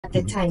At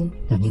the time,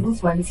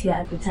 these ones here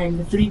at the time,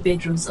 the 3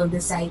 bedrooms on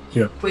the side,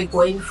 we're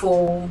going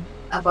for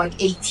about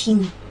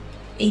 18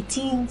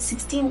 million.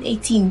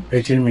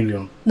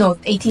 No,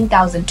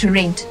 18,000 to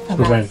rent.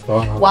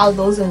 Wow. While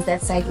those ones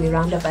that side were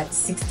around about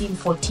 16,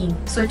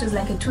 14. So it was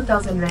like a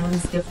 2,000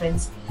 rands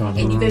difference.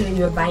 And even when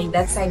you were buying,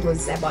 that side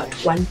was about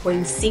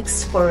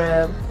 1.6 for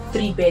a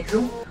 3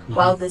 bedroom,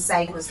 while the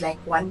side was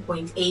like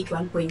 1.8,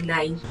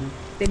 1.9.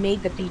 They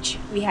made the beach.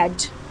 We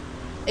had,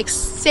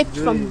 except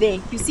from there,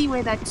 you see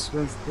where that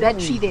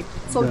tree there.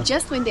 So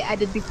just when they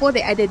added, before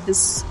they added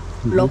this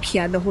block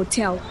here, the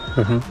hotel,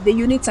 the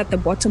units at the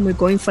bottom were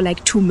going for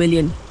like 2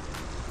 million.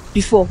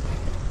 Before,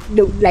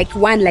 like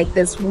one like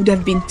this would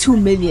have been 2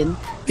 million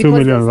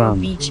because there's no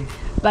beach.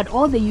 But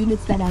all the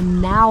units that are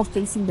now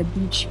facing the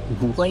beach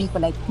going for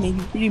like maybe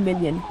 3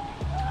 million.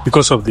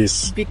 Because of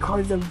this.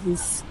 Because of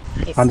this.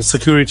 Yes. And the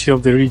security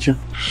of the region.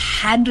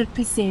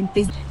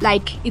 100%.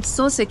 Like, it's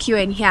so secure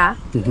in here.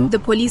 The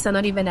police are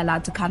not even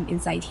allowed to come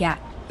inside here.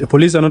 The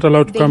police are not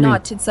allowed to come in? They're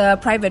not. It's a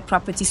private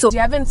property. So you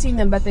haven't seen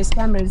them, but there's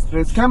cameras.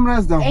 There's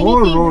cameras the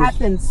whole road. Anything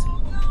happens,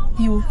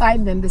 you will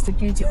find them, the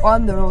security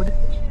on the road.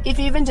 If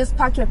you even just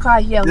park your car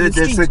here on the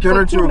street,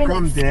 security will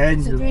come there.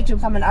 Security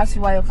will come and ask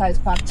you why your car is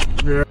parked.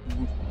 You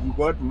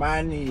got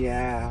money,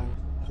 yeah.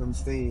 Come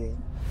stay here.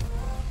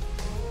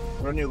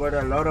 When you got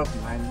a lot of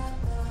money.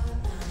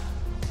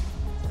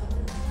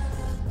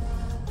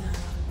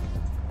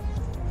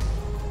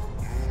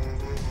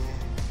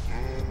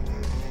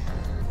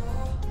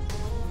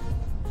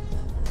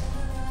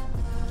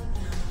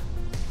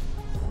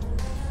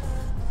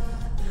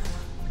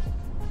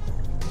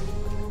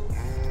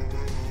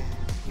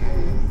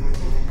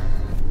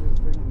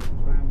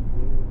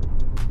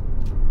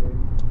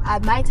 I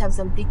might have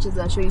some pictures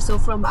I'll show you. So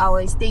from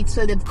our estate,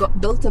 so they've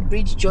built a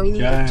bridge joining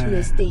the 2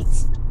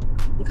 estates.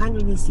 You can't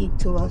really see it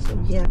too well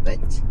from here, but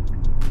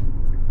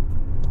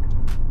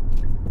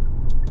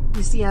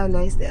you see how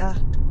nice they are.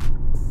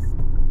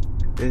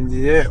 And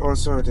here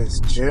also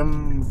there's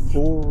gym,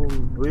 pool,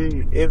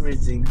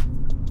 everything.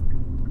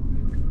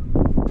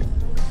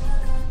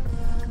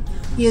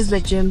 Here's the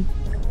gym.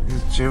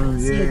 The gym,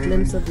 see a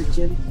glimpse of the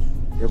gym.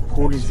 The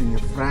pool is in the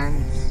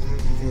front.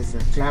 There's a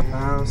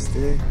clubhouse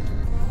there.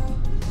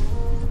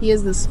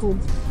 Here's the school.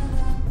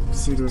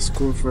 See the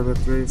school for the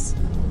place.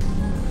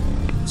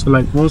 So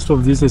like most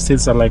of these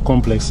estates are like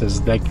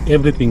complexes, like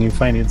everything you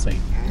find inside.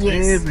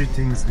 Yes.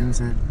 Everything's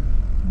inside.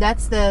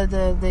 That's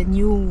the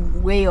new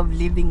way of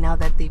living now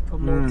that they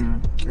promote.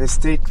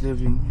 Estate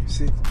living, you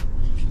see.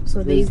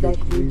 So there's that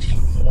bridge.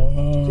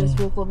 Just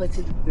walk over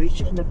to the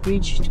bridge, on the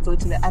bridge to go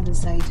to the other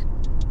side,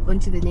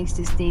 onto the next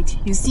estate.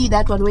 You see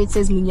that one where it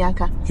says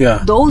Munyaka?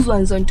 Yeah. Those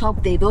ones on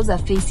top there, those are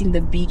facing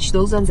the beach.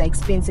 Those ones are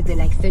expensive. They're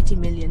like 30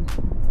 million.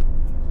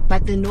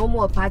 But the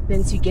normal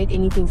apartments, you get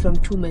anything from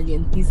 2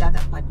 million. These other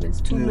apartments,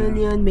 2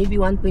 million, maybe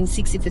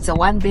 1.6 if it's a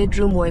 1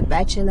 bedroom or a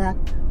bachelor.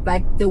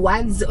 But the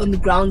ones on the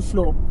ground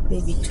floor,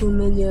 maybe 2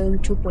 million,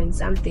 2 point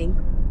something.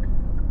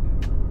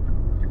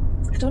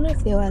 I don't know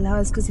if they will allow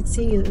us because it's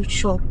saying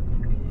sure.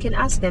 You can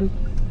ask them.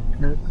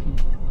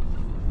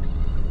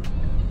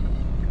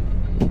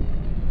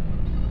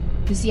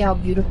 You see how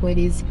beautiful it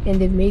is,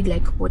 and they've made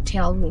like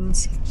hotel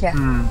rooms. Yeah.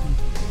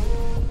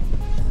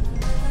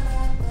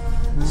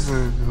 This is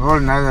a whole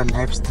nother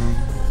lifestyle.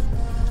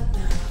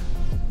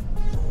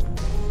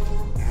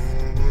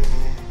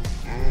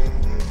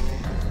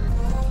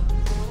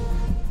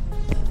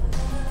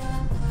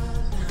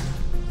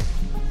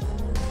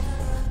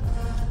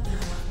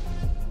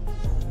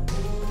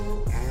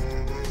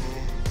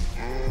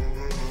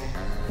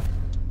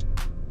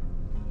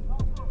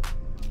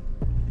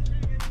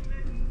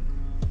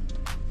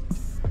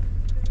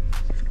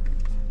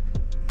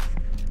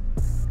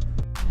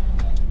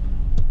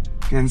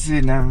 You can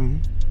see now.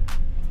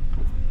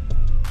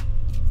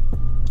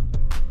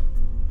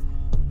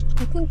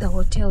 I think the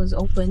hotel is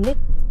open.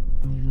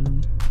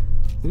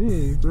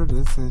 Yeah, good,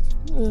 that's it.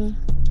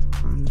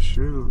 I'm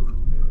sure.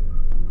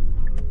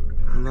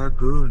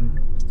 Lagoon.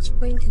 It's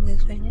pointing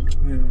this way, yeah?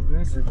 Yeah,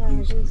 that's it.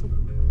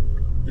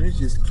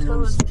 Bridge is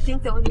closed. So I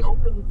think they only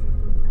open it.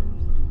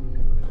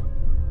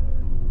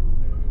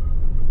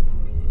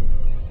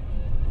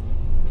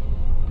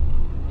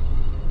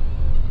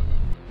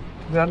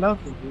 They're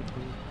lovely.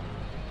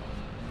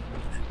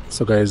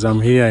 So guys,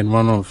 I'm here in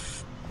one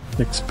of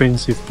the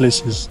expensive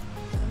places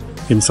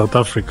in South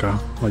Africa.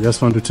 I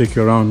just want to take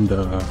you around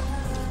the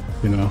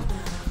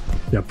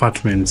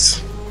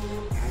apartments.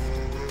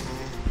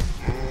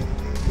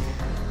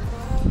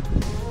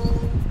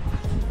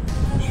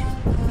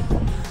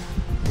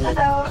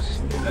 Hello.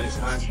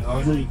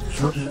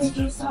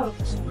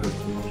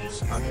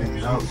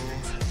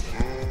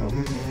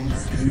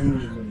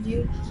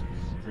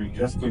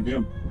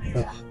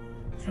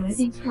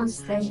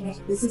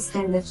 This is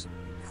standard.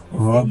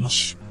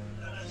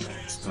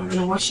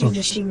 The washing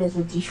machine is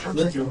a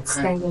dishwasher.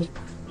 Standard.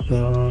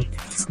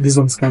 This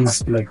one's kind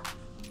of like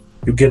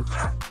you get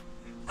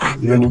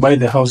When you buy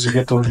the house, you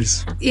get all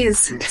this.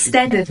 Is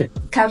standard.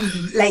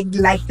 Comes like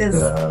this.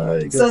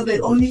 So the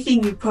only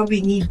thing you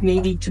probably need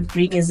maybe to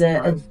bring is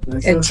a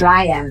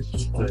dryer.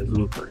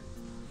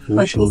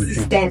 But this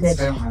is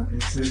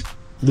standard.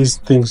 These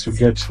things you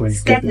get when you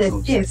get the Standard,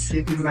 house. yes.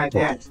 Like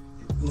that.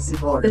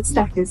 The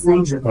stuff is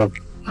like.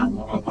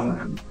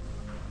 Okay.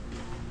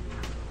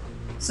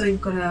 So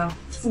you've got a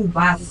full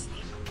bath.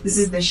 This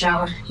is the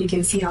shower. You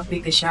can see how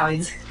big the shower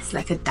is. It's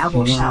like a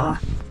double shower.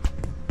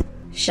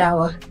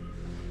 Shower,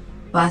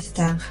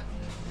 bathtub.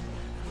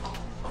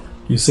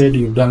 You said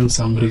you've done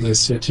some real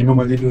estate. You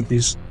normally do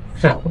this.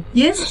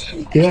 Yes?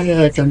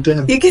 Yeah, I can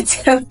tell. You can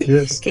tell.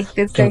 Yes. Okay,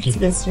 let's go to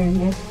this room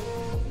here.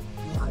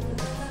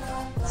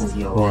 This is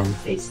your Wow.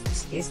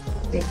 guest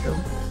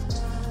bedroom.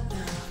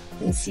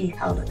 You can see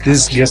how the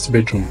This guest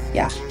bedroom.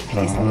 yeah.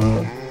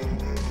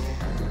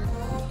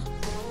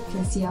 You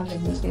can see how they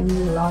make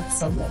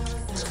lots of like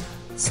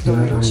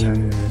storage.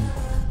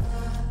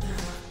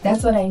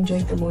 That's what I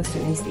enjoyed the most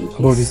when I stayed here.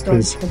 About this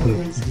Storage place.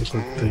 for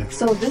the place.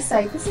 So this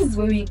side, this is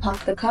where we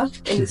park the car,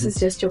 and this is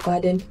just your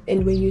garden.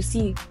 And when you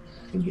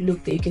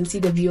look there, you can see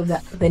the view of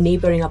the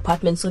neighboring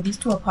apartments. So these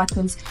two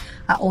apartments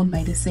are owned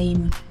by the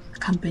same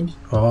company.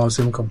 Oh,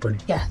 same company.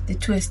 Yeah, the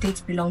two estates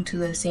belong to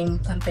the same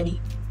company.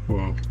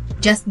 Wow.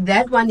 Just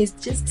that one is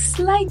just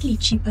slightly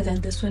cheaper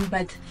than this one,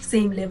 but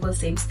same level,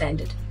 same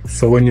standard.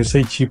 So when you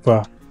say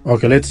cheaper,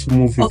 okay, let's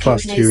move you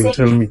fast. You will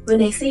tell me.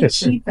 When I say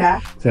cheaper,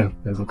 Yeah,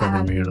 let's look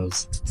at the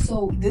mirrors.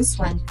 so this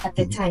one at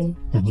the time,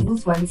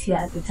 those ones here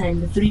at the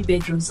time, the 3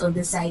 bedrooms on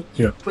the side,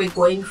 Yeah. we're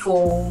going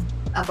for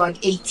about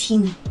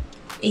 18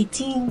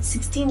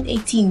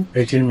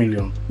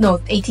 million. No,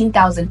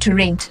 18,000 to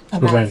rent.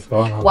 Rent,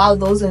 wow. While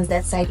those ones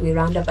that side were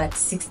around about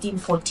 16,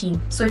 14.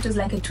 So it was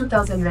like a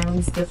 2,000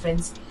 rands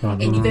difference.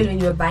 And even when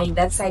you were buying,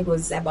 that side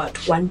was about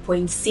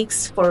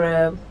 1.6 for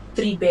a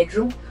 3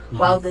 bedroom,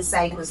 while this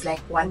side was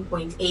like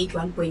 1.8,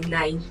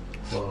 1.9.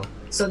 Wow.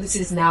 So this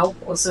is now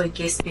also a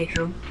guest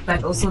bedroom,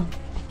 but also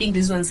I think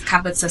this one's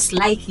cupboards are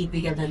slightly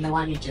bigger than the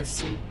one you just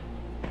saw.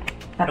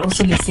 But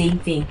also the same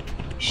thing.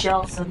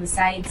 Shelves on the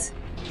sides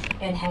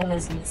and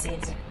hangers in the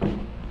center.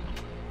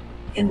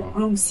 And the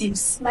room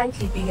seems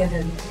slightly bigger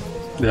than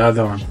The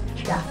other one.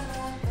 yeah.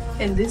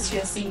 And this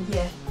you're seeing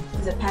here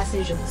is a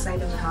passage on the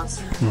side of the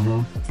house.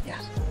 Yeah.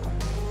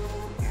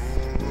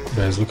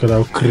 Guys, look at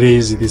how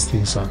crazy these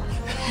things are.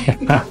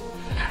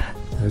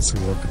 Let's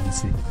walk and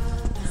see.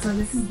 So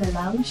this is the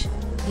lounge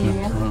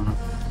area.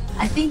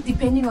 I think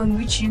depending on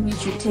which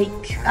unit you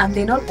take,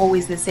 they're not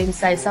always the same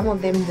size. Some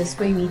of them, the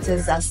square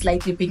meters are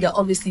slightly bigger,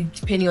 obviously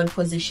depending on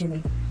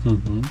positioning.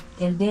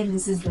 And then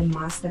this is the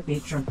master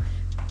bedroom.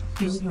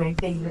 Usually my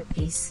favorite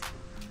place.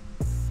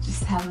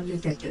 Just have a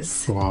look at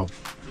this. Wow.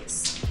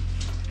 Yes.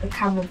 The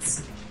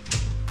cupboards.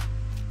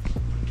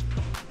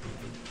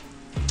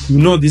 You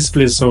know this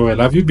place so well.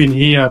 Have you been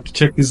here to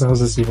check these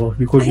houses before?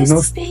 Because I you used know.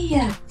 to stay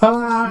here.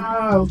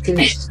 Ah,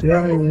 okay.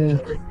 Yeah.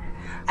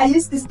 I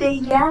used to stay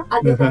here,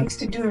 and then I used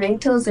to do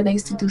rentals and I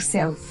used to do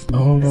sales.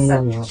 Oh,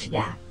 So,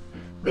 yeah.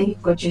 Then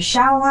you've got your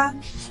shower,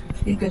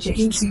 you've got your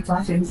in-suite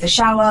bathroom, the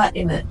shower,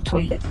 and the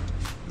toilet.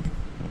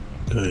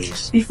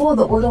 nice. Before,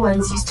 the older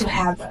ones used to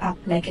have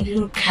like a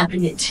little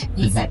cabinet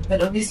inside,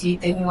 but obviously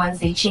the new ones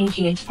they're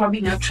changing and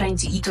probably not trying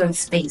to eat on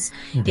space.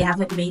 They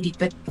haven't made it,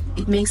 but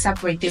it makes up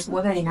for it. There's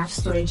more than enough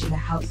storage in the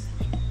house.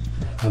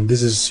 And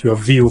this is your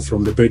view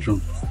from the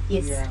bedroom.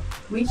 Yes,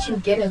 which you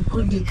get a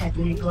good look at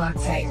when you go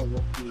outside.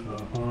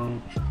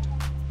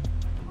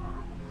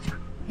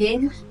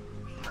 Then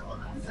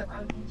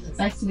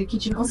back to the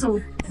kitchen,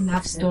 also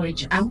enough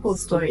storage, ample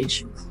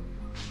storage.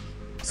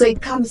 So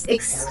it comes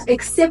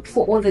except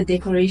for all the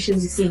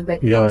decorations you see, but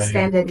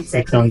standard. It's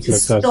like comes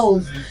like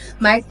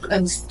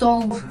that.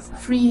 stove,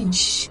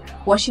 fridge,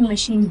 washing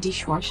machine,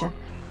 dishwasher.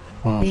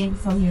 Then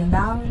from your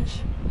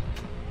lounge,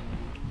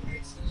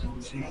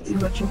 you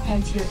got your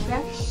patio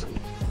here.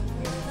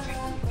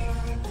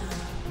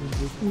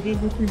 And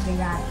then this is the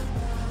yard.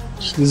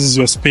 This is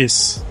your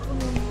space.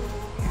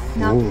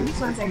 Now these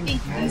ones, I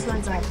think these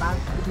ones are about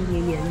 3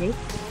 million, right?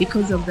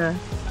 Because of the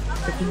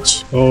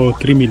beach. Oh,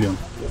 3 million.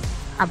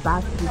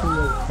 About 3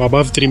 million.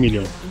 Above 3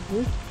 million.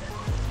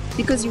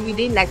 Because you're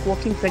within like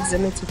walking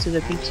proximity to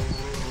the beach.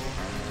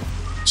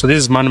 So this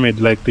is man-made,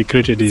 like they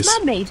created this. It's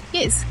man-made,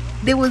 yes.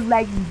 There was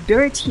like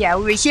dirt here.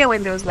 We were here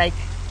when there was like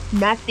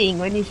nothing.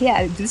 When you're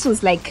here, this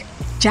was like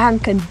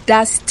junk and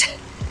dust.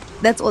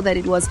 That's all that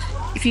it was.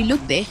 If you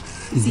look there,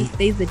 you see,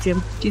 there's the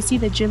gym. Do you see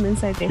the gym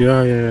inside there?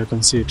 Yeah, I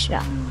can see it.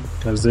 Yeah.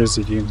 Because there's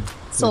the gym.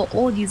 So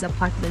all these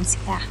apartments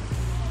here,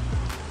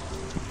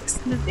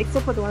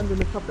 except for the ones on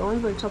the top, the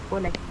ones on the top were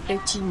like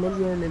 30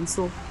 million and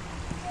so.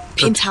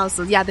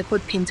 Penthouses, yeah, they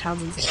put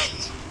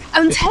penthouses.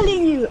 I'm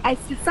telling you, it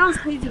sounds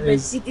crazy, but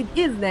it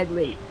is that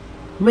way.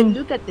 When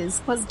look at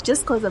this,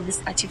 just because of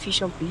this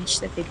artificial beach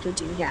that they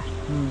put in here.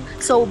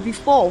 So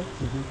before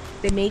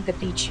they made the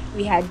beach,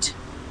 we had,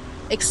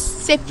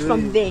 except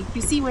from there,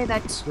 you see where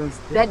that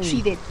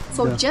tree there.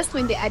 So just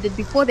when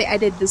before they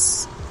added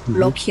this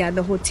block here,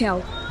 the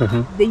hotel,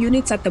 the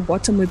units at the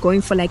bottom were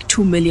going for like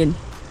 2 million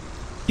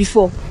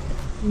before.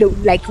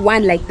 like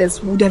one like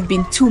this would have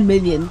been 2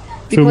 million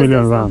 2 million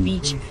there's no rand.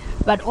 beach.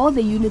 But all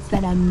the units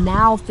that are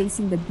now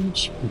facing the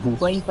beach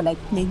going for like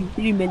maybe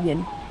 3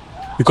 million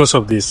Because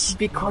of this.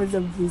 because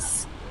of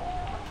this.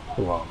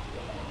 Wow.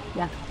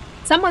 Yeah.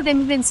 Some of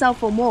them even sell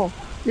for more.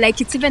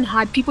 Like it's even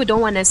hard. People don't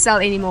want to sell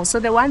anymore. So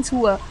the ones who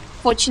were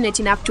fortunate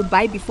enough to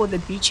buy before the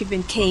beach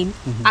even came,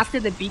 after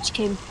the beach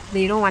came,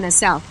 they don't want to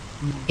sell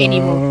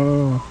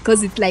anymore.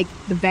 Because it's like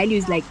the value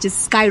is like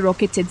just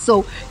skyrocketed.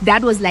 So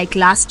that was like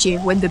last year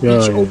when the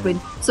beach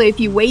opened. So if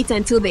you wait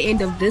until the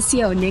end of this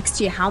year or next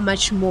year, how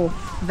much more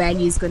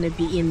value is going to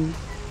be in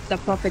the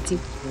property?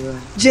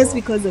 Just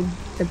because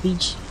of the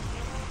beach.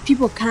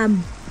 People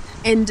come,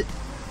 and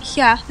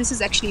here, this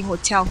is actually a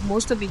hotel.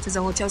 Most of it is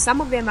a hotel.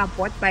 Some of them are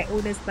bought by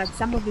owners, but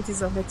some of it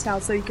is a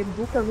hotel. So you can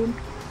book a room.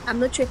 I'm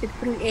not sure if it's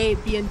through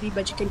Airbnb,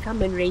 but you can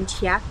come and rent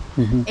here.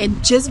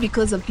 And just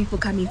because of people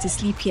coming to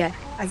sleep here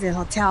as a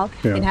hotel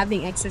and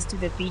having access to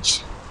the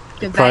beach,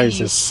 the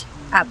Prices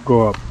up.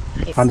 go up.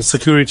 Yes. And the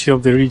security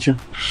of the region.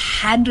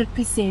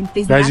 100%.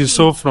 There's As you nothing-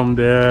 saw from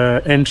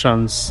the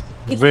entrance,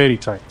 very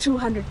tight.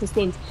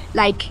 200%.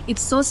 Like,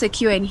 it's so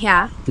secure in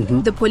here.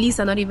 The police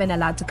are not even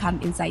allowed to come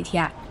inside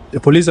here. The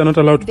police are not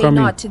allowed to They're come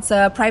not. It's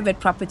a private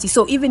property.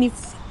 So even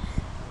if,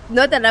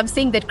 not that I'm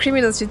saying that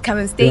criminals should come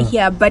and stay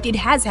here, but it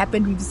has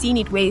happened. We've seen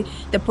it where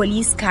the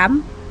police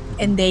come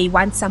and they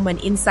want someone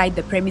inside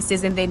the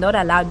premises and they're not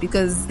allowed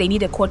because they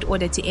need a court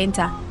order to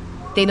enter.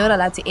 They're not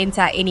allowed to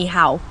enter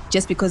anyhow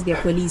just because they're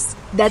police.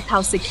 That's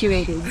how secure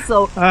it is.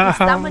 So if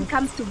someone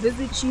comes to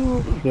visit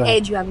you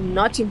and you have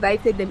not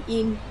invited them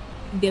in,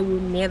 they will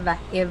never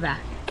ever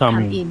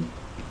come in.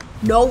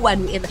 No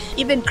one will ever.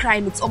 Even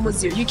crime, it's almost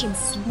zero. You can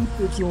sleep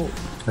with your you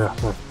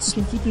can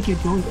sleep with your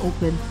doors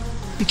open.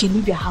 You can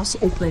leave your house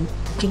open.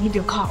 You can leave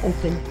your car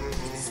open.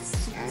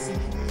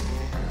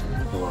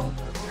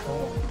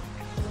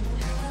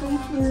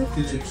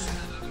 Thank you.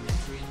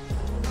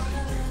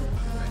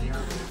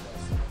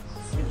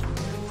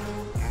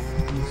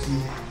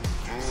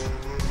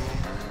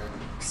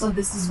 So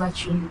this is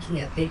what you're looking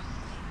at there.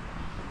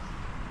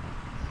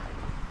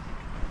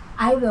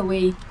 Either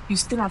way, you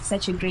still have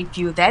such a great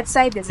view. That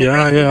side, there's a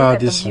great view. Look at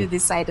the view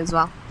this side as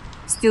well.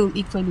 Still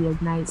equally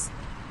as nice.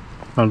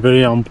 And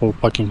very ample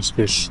parking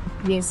space.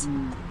 Yes,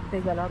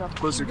 there's a lot of.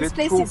 Because you This get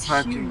place two is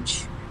parking.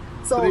 huge.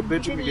 So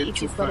Three-bedroom, you usually get if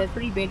two you've got a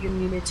parking.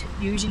 3-bedroom unit,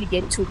 you usually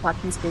get 2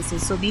 parking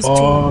spaces. So these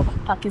Oh. 2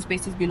 parking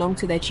spaces belong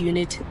to that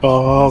unit.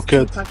 Oh, These 2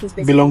 okay. parking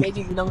spaces Belong.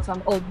 maybe belong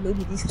from. Oh,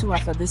 maybe these 2 are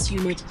for this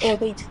unit. Oh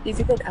wait, there's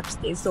even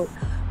upstairs. So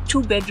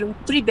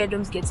 3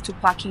 bedrooms gets 2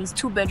 parkings.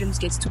 2 bedrooms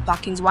gets 2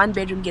 parkings. 1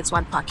 bedroom gets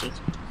 1 parking.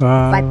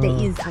 But there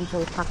is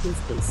ample parking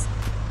space.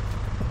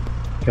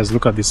 Guys,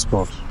 look at this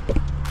spot.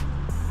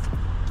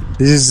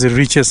 This is the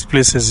richest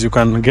places you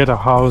can get a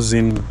house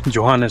in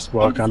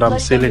Johannesburg, and I'm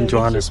selling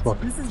Johannesburg.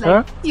 This is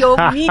like your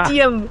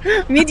medium.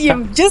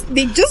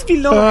 They just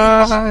below.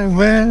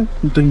 Man,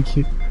 thank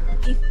you.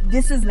 If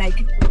this is like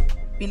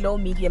below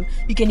medium,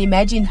 you can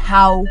imagine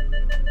how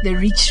the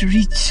rich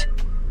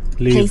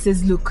Leave.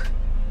 places look.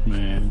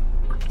 Man.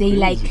 They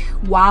like,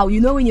 wow, you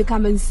know, when you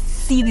come and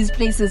see these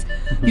places,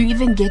 you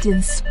even get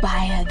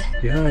inspired.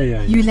 Yeah.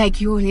 You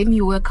like, yo, let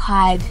me work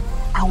hard.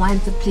 I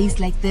want a place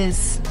like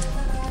this.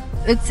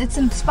 It's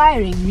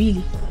inspiring,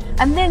 really.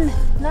 And then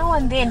now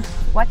and then,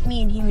 what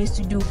me and him used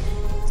to do,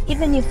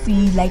 even if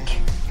we like,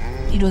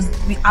 it was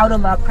out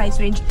of our price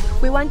range,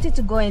 we wanted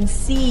to go and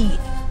see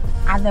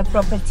other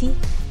property,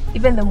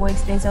 even the more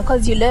expensive,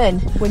 because you learn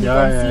when you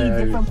go and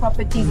see different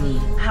properties,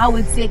 how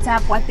it's set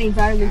up, what the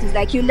environment is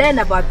like. You learn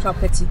about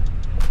property.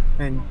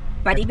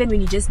 But even when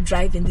you just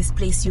drive in this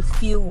place, you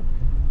feel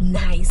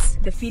nice.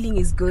 The feeling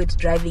is good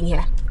driving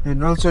here.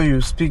 And also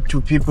you speak to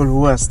people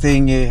who are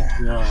staying here.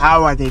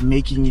 How are they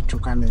making it to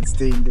come and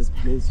stay in this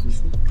place? You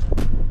see?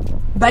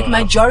 But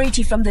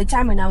majority from the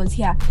time when I was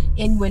here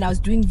and when I was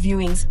doing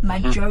viewings,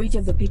 majority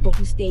of the people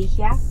who stay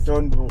here, They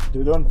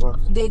don't work.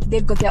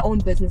 they've got their own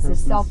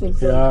businesses,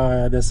 self-employed.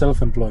 Yeah, they're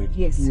self-employed.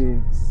 Yes.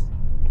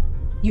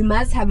 You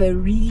must have a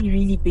really,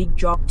 really big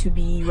job to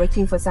be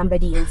working for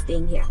somebody and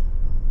staying here.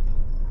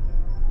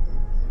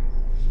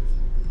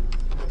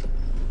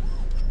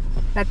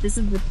 But this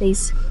is the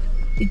place.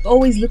 It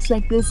always looks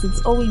like this.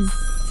 It's always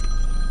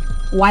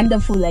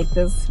wonderful like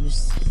this.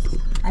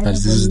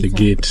 As this is the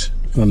gate,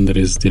 and there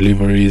is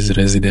deliveries,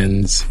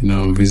 residents,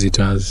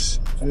 visitors.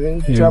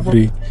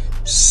 Every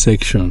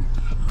section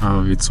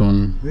have its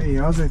own,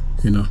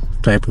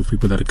 type of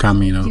people that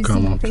come in or Do you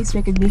come see up. face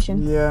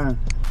recognition? Yeah.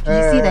 Do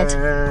you see that?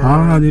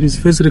 There is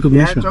face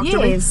recognition. talk to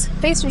me. Yes,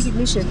 face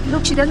recognition.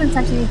 Look, she doesn't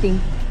touch anything.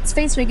 It's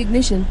face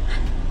recognition.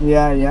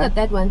 Yeah. Look at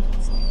that one.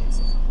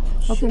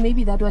 Okay,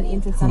 maybe that one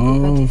entered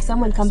something, but if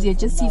someone comes here,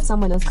 just see if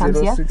someone else comes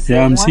here.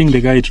 Yeah, I'm seeing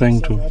the guy trying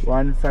to.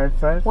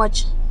 155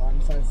 Watch.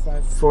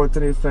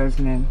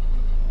 4359.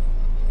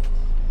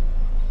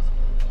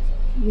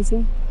 You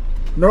see?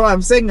 No,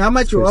 I'm saying how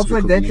much you Face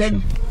offered that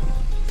recognition. time.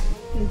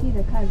 You see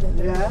the cars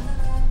that Yeah.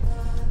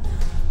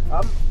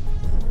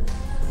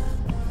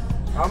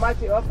 How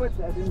much you offered?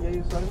 I didn't hear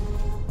you, sorry.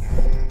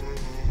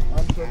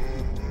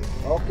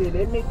 150. Okay,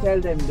 let me tell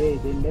them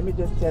then let me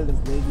just tell this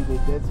lady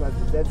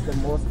that that's the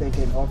most they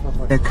can offer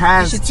for the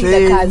cars. You should see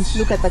the cars.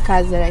 Look at the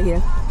cars that are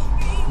here.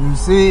 You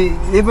see,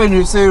 even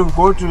you say you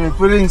go to the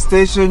filling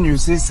station, you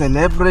see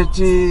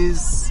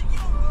celebrities.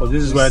 Oh,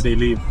 this is where they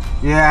live.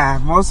 Yeah,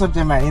 most of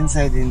them are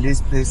inside in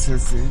these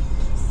places.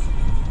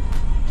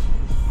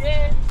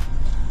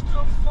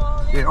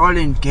 They're all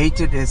in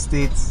gated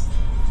estates.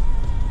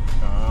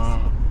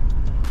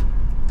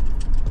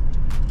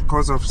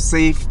 Because of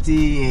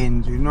safety,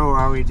 and you know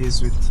how it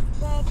is with.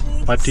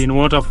 But in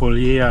Waterfall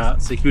here,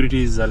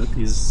 security is a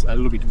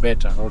little bit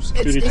better. Or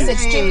security It's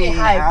extremely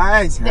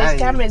high. It's There's high.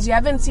 cameras. You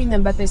haven't seen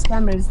them, but there's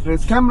cameras.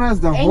 There's cameras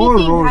the whole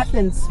Anything road.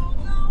 happens,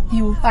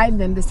 you will find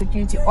them, the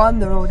security on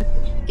the road.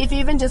 If you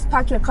even just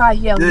park your car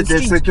here on the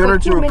street,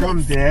 security for 2 will minutes,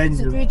 come behind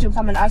you. security will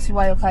come and ask you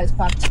why your car is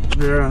parked.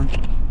 Yeah.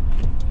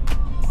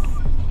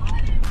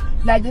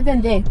 Like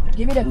even there,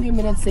 give it a few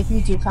minutes,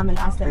 security will come and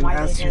ask them And why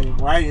ask they're you there.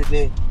 why you're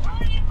there.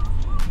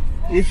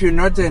 If you're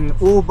not an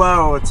Uber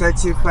or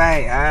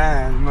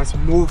Taxify, you must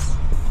move.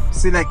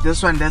 See, like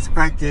this one that's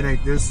parked there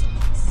like this.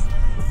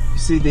 You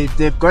see,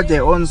 they've got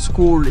their own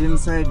school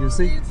inside. You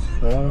see,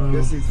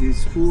 this is the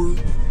school.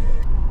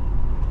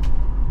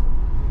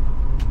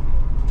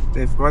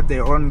 They've got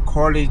their own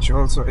college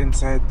also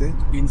inside there.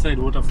 inside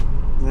Waterfall.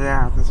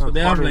 Yeah, that's So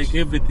they have college. like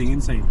everything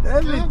inside.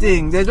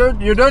 Everything.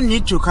 You don't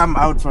need to come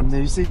out from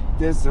there. You see,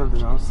 there's all the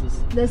houses.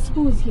 The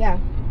schools here,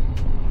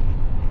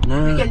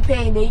 you can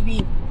pay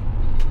maybe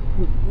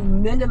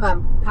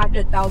minimum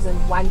 100,000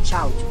 one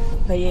child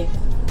per year.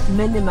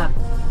 Minimum.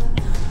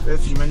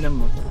 That's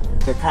minimum.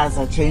 The cars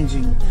are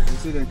changing. You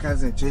see, the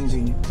cars are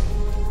changing.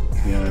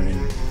 Yeah.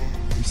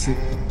 You see.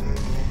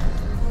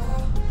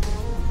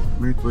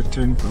 Wait for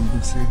 10 from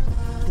the side.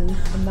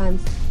 A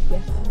month. Yeah.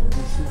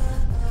 You see.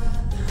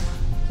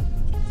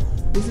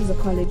 This is a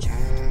college.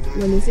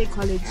 When you say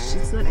college,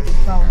 it's not like a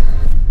town.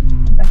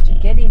 But to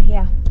get in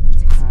here,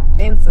 it's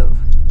expensive.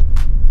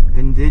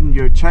 And then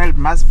your child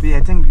must be,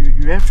 I think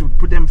you have to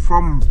put them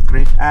from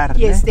grade R.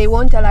 Yes, they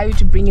won't allow you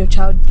to bring your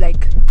child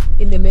like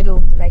in the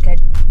middle, like at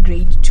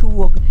grade 2.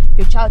 Or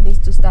your child needs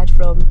to start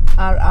from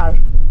RR.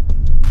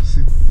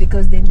 See.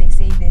 Because then they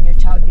say then your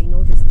child, they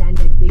know the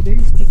standard. They're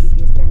very strict with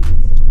your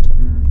standards.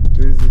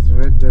 This is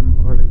Red Dam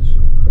College.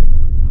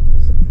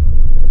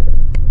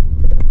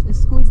 The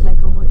school is like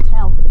a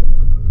hotel.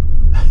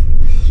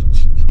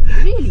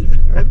 Really?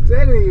 I'm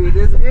telling you,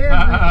 there's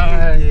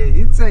everything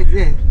here. Inside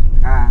there.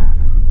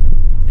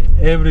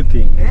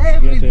 Everything.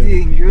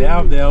 Everything. They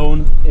have their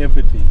own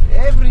everything.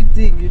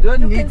 Everything. You don't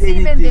You need can see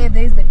anything. even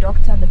there's the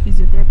doctor, the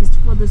physiotherapist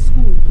for the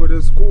school. For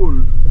the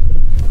school.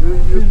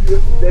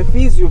 The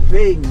fees you're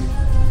paying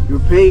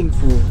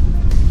for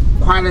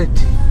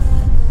quality.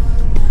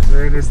 You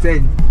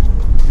understand?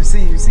 You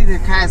see the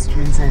cars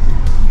inside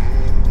there.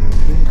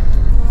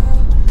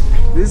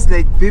 This is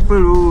like people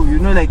who, you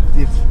know, like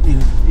the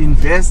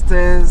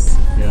investors,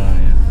 Yeah.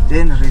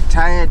 then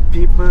retired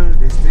people,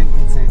 they stay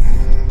inside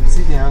there. You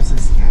see the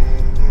houses.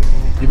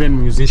 Even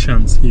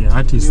musicians here,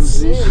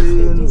 artists.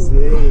 Musicians,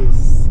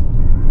 yes.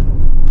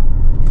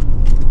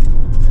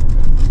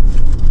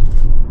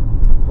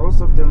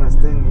 Most of them are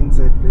staying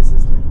inside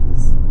places like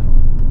this.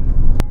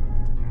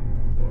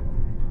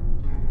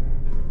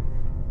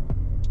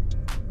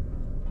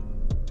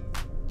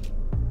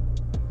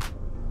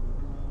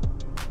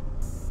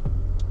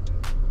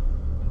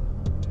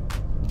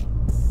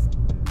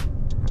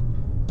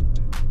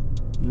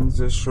 Let me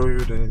just show you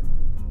the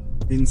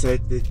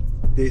inside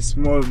the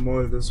small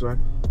mall, this one.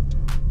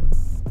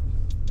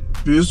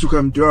 We used to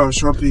come do our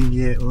shopping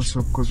here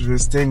also because we were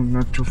staying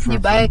not too far. You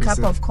buy a from cup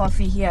the of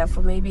coffee here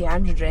for maybe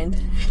 100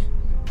 rand.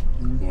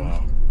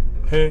 Wow.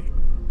 Hey.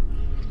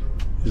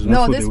 It's not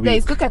No, for this the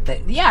place, weak. look at the,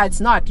 yeah,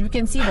 it's not. You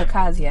can see the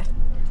cars here.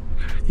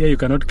 Here you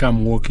cannot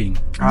come walking.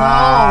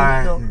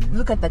 No.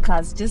 Look at the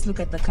cars. Just look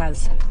at the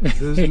cars.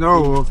 There's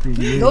no walking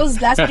here.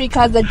 Those last 3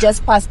 cars that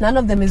just passed, none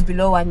of them is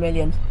below 1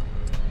 million.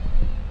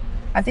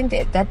 I think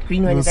that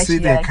green one You'll is see actually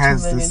the like 2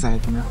 cars million. this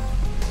side now.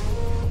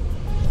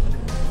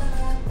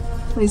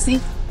 You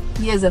see?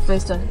 Here's the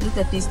first one. Look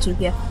at these two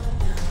here.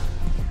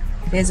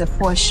 There's a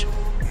Porsche.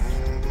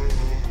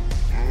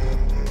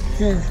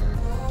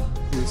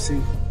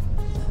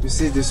 You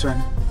see this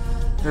one.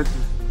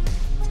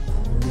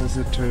 There's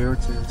a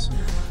Toyota also.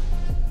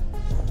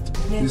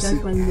 There's see?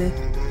 that one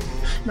there.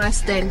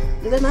 Mustang.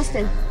 Is that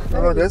Mustang?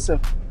 Oh, that's a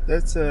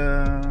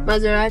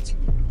Maserati.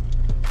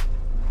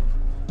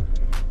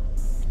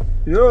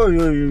 Yo.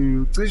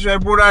 Cishe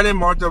bulale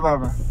moto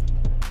baba.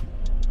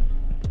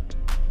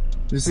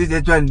 You see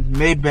that one,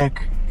 Maybach.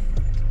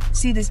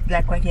 See this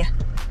black one here.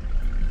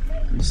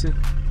 You see?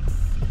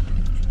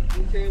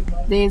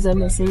 There's a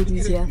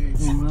Mercedes here.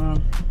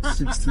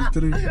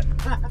 63.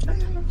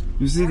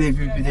 You see,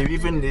 they've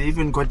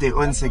even got their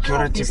own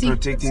security You see?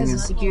 protecting This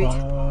is it. security.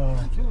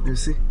 You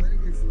see?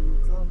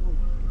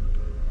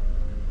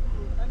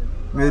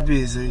 Maybe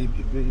he's an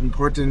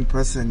important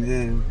person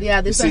here. Yeah,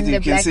 this You see, one in the you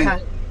can black see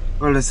car.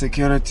 all the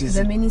securities.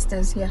 The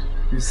ministers here.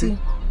 You see?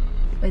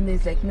 When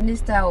there's like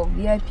minister or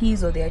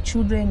VIPs or their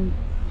children,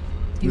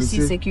 You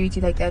see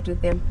security like that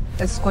with them,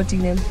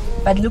 escorting them.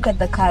 But look at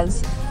the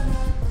cars.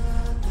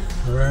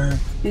 Right.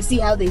 You see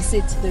how they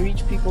sit, the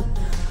rich people.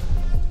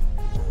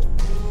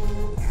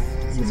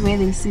 This is where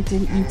they sit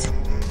and eat.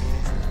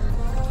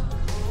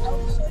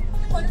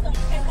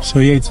 So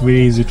yeah, it's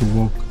very easy to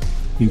walk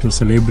into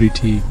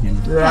celebrity, you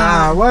know.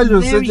 Yeah, while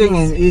you're very sitting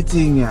easy. and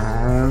eating,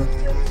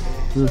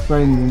 you'll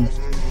find them.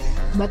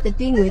 But the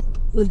thing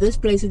with this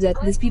place is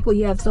that these people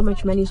here have so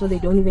much money, so they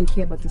don't even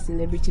care about the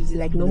celebrities. They're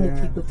like normal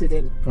people to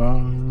them.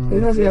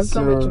 Because they have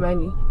so much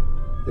money.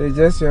 They're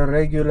just your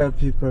regular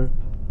people.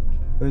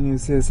 When you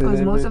say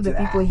celebrity, Because most of the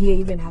people here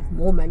even have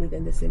more money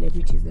than the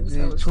celebrities they're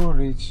themselves. too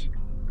rich.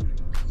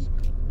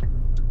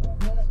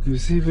 You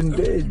see even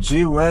the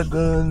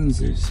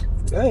G-Wagons.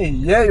 Hey,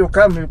 yeah, you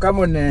come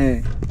on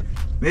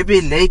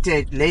maybe late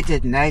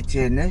at night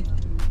here, né?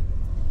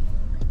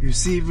 You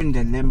see even the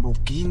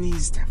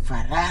Lamborghinis, the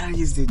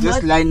Ferraris, they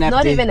just line up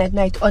Not there. even at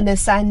night, on a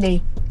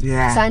Sunday.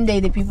 Yeah. Sunday,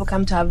 the people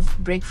come to have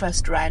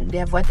breakfast run. They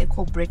have what they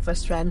call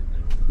breakfast run.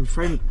 You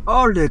find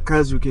all the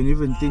cars you can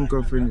even think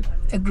of in it.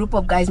 A group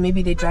of guys,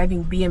 maybe they're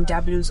driving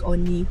BMWs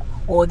only,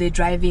 or they're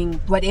driving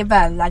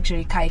whatever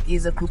luxury car it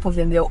is, a group of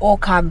them, they'll all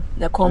come,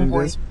 the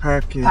convoy, just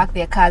park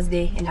their cars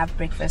there and have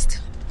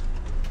breakfast.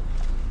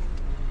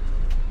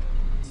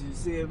 You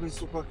see every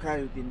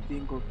supercar you can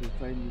think of, you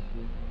find it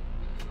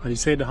there. You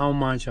said how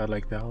much are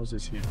like the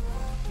houses here?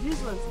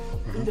 These ones,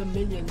 in the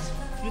millions.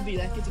 You'll be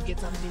lucky to get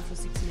something for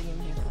 6 million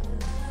here.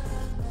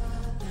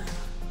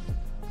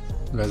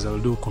 Guys, I'll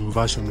do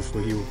conversion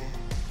for you.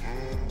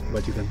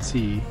 But you can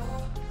see,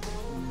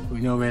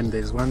 you know, when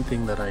there's one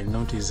thing that I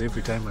notice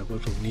every time I go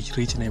to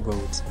rich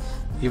neighborhoods,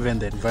 even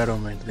the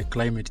environment, the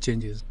climate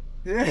changes.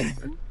 Yeah.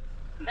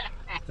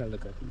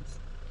 Look at this.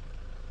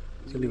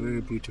 It's really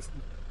very beautiful.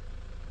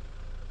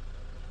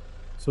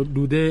 So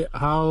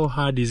how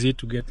hard is it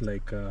to get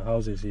like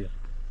houses here?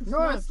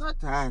 No, it's not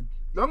hard.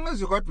 Long as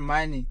you got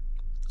money.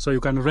 So you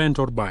can rent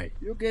or buy?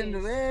 You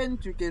can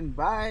rent, you can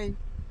buy,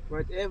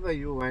 whatever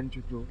you want to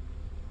do.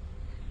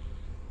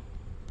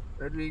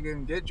 But we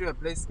can get you a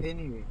place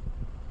anyway.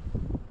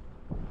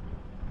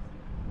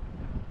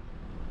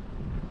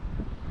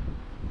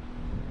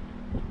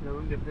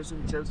 When the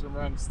person tells me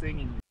where I'm staying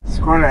in. It's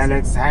called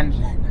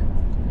Alexandria.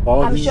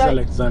 Oh, I'm this sure is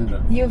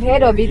Alexandra. You've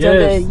heard of it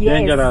Yes, on the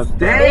dangerous.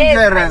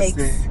 Dangerous.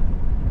 Alex.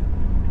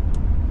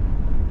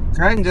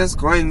 Can't just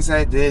go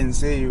inside there and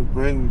say you're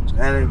going to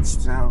Alex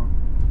Town.